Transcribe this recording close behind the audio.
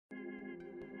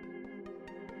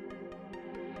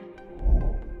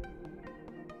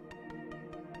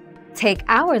Take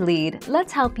our lead,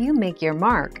 let's help you make your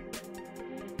mark.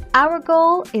 Our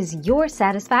goal is your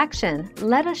satisfaction.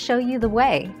 Let us show you the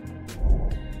way.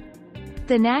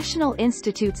 The National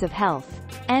Institutes of Health,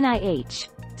 NIH,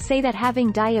 say that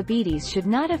having diabetes should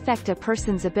not affect a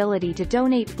person's ability to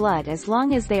donate blood as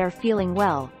long as they are feeling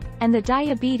well, and the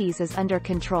diabetes is under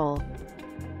control.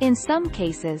 In some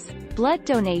cases, blood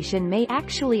donation may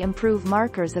actually improve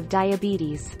markers of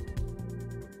diabetes.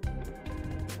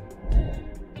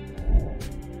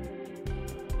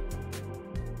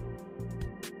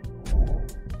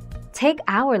 Take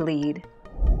our lead.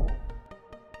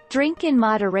 Drink in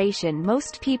moderation.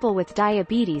 Most people with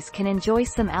diabetes can enjoy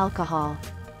some alcohol.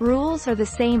 Rules are the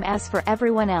same as for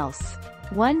everyone else.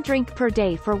 1 drink per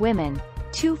day for women,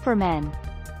 2 for men.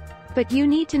 But you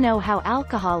need to know how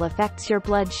alcohol affects your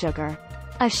blood sugar.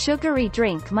 A sugary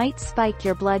drink might spike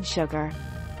your blood sugar.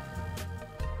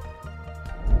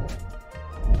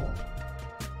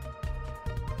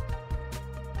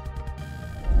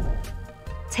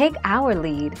 Take our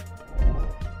lead.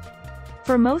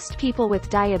 For most people with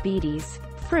diabetes,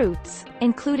 fruits,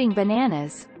 including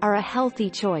bananas, are a healthy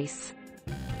choice.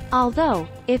 Although,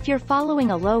 if you're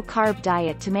following a low-carb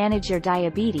diet to manage your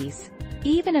diabetes,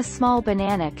 even a small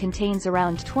banana contains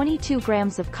around 22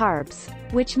 grams of carbs,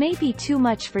 which may be too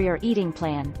much for your eating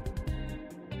plan.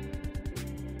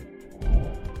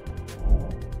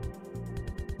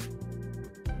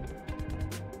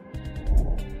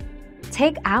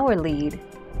 Take our lead.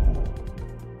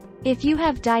 If you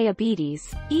have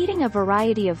diabetes, eating a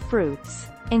variety of fruits,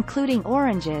 including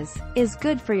oranges, is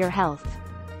good for your health.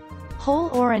 Whole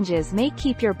oranges may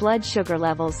keep your blood sugar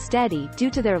levels steady due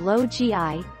to their low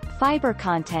GI, fiber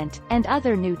content, and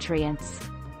other nutrients.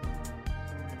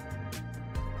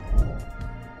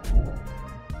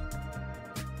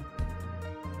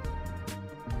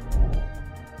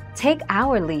 Take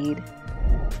our lead.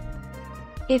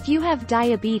 If you have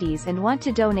diabetes and want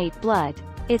to donate blood,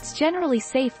 it's generally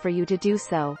safe for you to do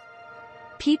so.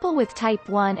 People with type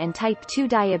 1 and type 2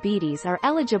 diabetes are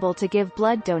eligible to give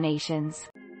blood donations.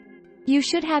 You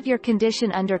should have your condition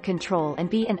under control and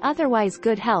be in otherwise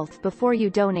good health before you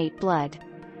donate blood.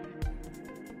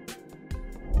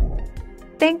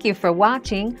 Thank you for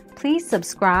watching. Please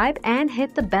subscribe and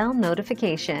hit the bell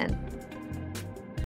notification.